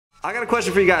I got a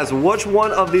question for you guys. Which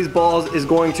one of these balls is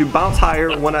going to bounce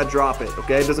higher when I drop it,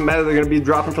 okay? It doesn't matter, they're gonna be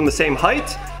dropping from the same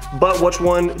height, but which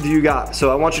one do you got?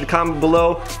 So I want you to comment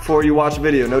below before you watch the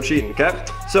video, no cheating, okay?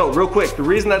 So real quick, the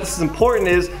reason that this is important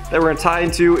is that we're gonna tie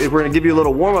into, we're gonna give you a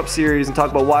little warm-up series and talk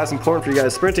about why it's important for you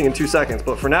guys sprinting in 2 seconds.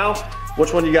 But for now,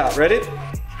 which one you got? Ready?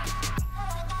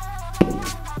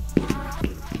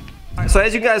 So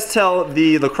as you guys tell,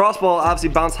 the lacrosse ball obviously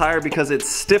bounces higher because it's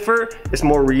stiffer, it's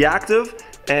more reactive,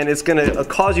 and it's gonna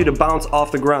cause you to bounce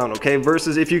off the ground, okay?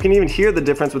 Versus if you can even hear the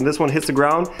difference when this one hits the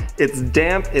ground, it's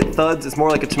damp, it thuds, it's more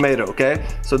like a tomato, okay?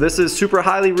 So this is super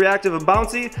highly reactive and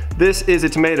bouncy, this is a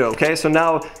tomato, okay? So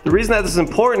now, the reason that this is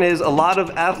important is a lot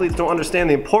of athletes don't understand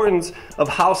the importance of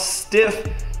how stiff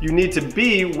you need to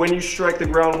be when you strike the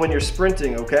ground when you're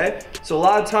sprinting, okay? So a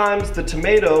lot of times, the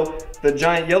tomato, the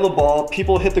giant yellow ball,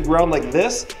 people hit the ground like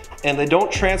this, and they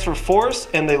don't transfer force,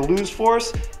 and they lose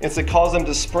force, and so it causes them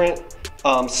to sprint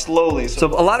slowly. So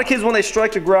a lot of kids, when they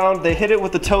strike the ground, they hit it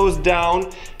with the toes down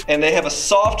and they have a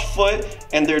soft foot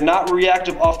and they're not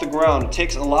reactive off the ground. It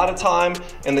takes a lot of time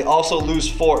and they also lose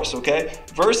force, okay?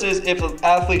 Versus if an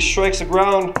athlete strikes the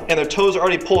ground and their toes are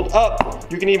already pulled up,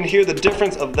 you can even hear the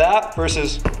difference of that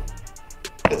versus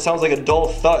it sounds like a dull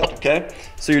thud, okay?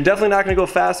 So you're definitely not gonna go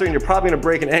faster and you're probably gonna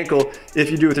break an ankle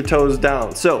if you do it with your toes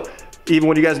down. So even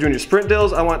when you guys are doing your sprint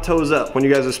drills, I want toes up. When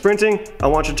you guys are sprinting, I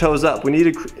want your toes up. We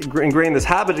need to ingrain this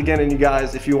habit again in you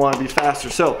guys if you want to be faster.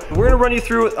 So we're gonna run you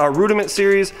through our rudiment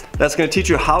series that's gonna teach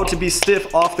you how to be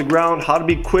stiff off the ground, how to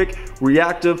be quick,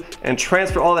 reactive, and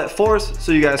transfer all that force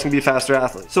so you guys can be faster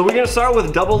athletes. So we're gonna start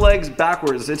with double legs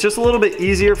backwards. It's just a little bit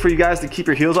easier for you guys to keep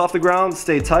your heels off the ground,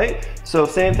 stay tight. So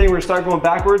same thing, we're gonna start going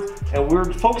backwards and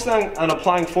we're focusing on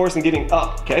applying force and getting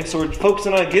up, okay? So we're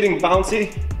focusing on getting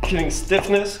bouncy, getting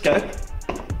stiffness, okay?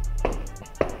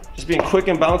 Just being quick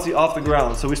and bouncy off the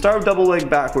ground. So we start with double leg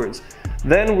backwards.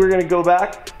 Then we're gonna go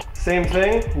back, same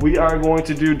thing. We are going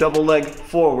to do double leg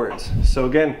forwards. So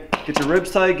again, get your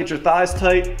ribs tight, get your thighs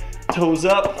tight, toes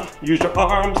up, use your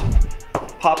arms,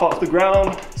 pop off the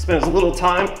ground, spend as little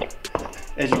time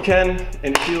as you can,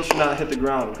 and your heels should not hit the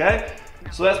ground, okay?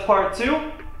 So that's part 2.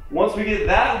 Once we get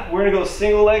that, we're gonna go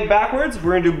single leg backwards.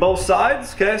 We're gonna do both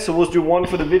sides, okay? So we'll just do one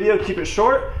for the video, keep it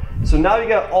short. So now you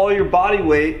got all your body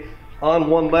weight on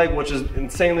one leg, which is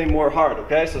insanely more hard,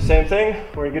 okay? So same thing,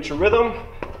 we're gonna get your rhythm.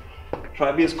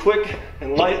 Try to be as quick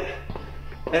and light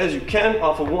as you can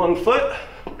off of one foot.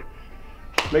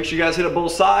 Make sure you guys hit it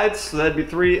both sides, so that'd be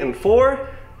 3 and 4.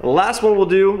 The last one we'll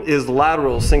do is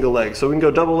lateral single leg. So we can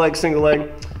go double leg, single leg,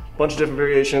 bunch of different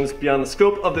variations beyond the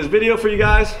scope of this video for you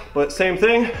guys, but same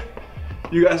thing.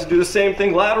 You guys do the same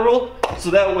thing lateral,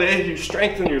 so that way you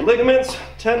strengthen your ligaments,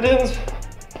 tendons,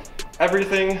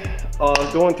 everything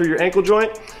going through your ankle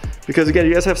joint, because again,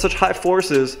 you guys have such high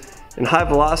forces and high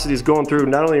velocities going through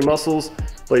not only your muscles,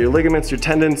 but your ligaments, your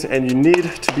tendons, and you need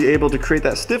to be able to create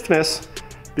that stiffness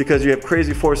because you have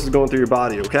crazy forces going through your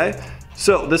body, okay?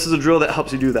 So this is a drill that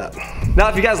helps you do that. Now,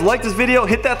 if you guys like this video,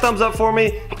 hit that thumbs up for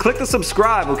me, click the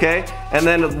subscribe, okay? And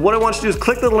then what I want you to do is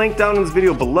click the link down in this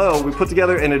video below. We put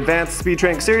together an advanced speed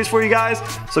training series for you guys.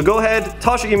 So go ahead,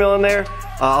 toss your email in there.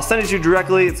 I'll send it to you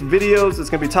directly. It's videos, it's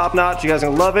gonna be top notch. You guys are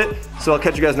gonna love it. So I'll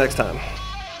catch you guys next time.